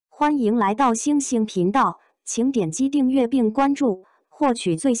欢迎来到星星频道，请点击订阅并关注，获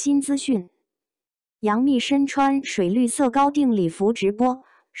取最新资讯。杨幂身穿水绿色高定礼服直播，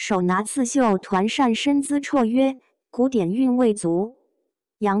手拿刺绣团扇身姿绰约，古典韵味足。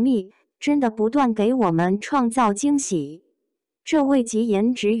杨幂真的不断给我们创造惊喜。这位集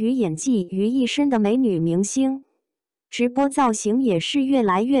颜值与演技于一身的美女明星，直播造型也是越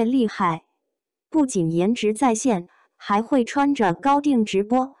来越厉害。不仅颜值在线，还会穿着高定直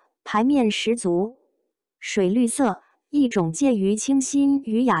播，排面十足。水绿色，一种介于清新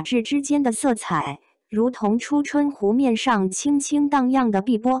与雅致之间的色彩，如同初春湖面上轻轻荡漾的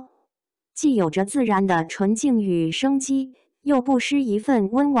碧波，既有着自然的纯净与生机，又不失一份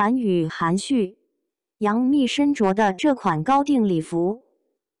温婉与含蓄。杨幂身着的这款高定礼服，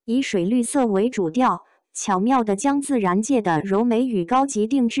以水绿色为主调，巧妙地将自然界的柔美与高级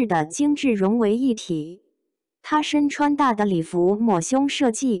定制的精致融为一体。她身穿大的礼服抹胸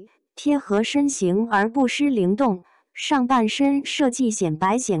设计，贴合身形而不失灵动，上半身设计显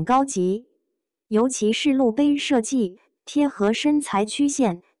白显高级，尤其是露背设计，贴合身材曲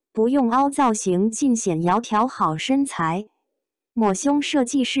线，不用凹造型尽显窈窕好身材。抹胸设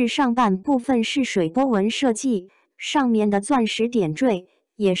计是上半部分是水波纹设计，上面的钻石点缀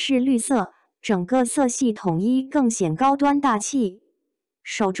也是绿色，整个色系统一更显高端大气。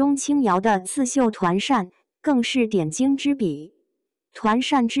手中轻摇的刺绣团扇更是点睛之笔，团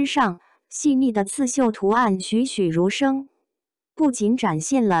扇之上细腻的刺绣图案栩栩如生，不仅展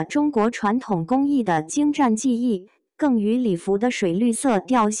现了中国传统工艺的精湛技艺，更与礼服的水绿色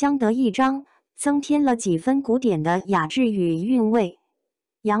调相得益彰，增添了几分古典的雅致与韵味。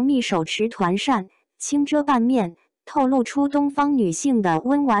杨幂手持团扇，轻遮半面，透露出东方女性的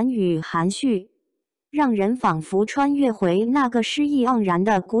温婉与含蓄，让人仿佛穿越回那个诗意盎然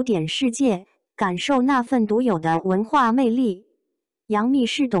的古典世界，感受那份独有的文化魅力。杨幂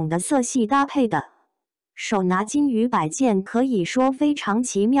是懂得色系搭配的，手拿金鱼摆件可以说非常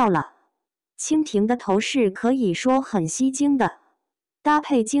奇妙了，蜻蜓的头饰可以说很吸睛的，搭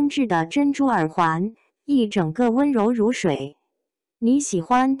配精致的珍珠耳环，一整个温柔如水。你喜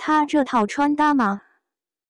欢她这套穿搭吗？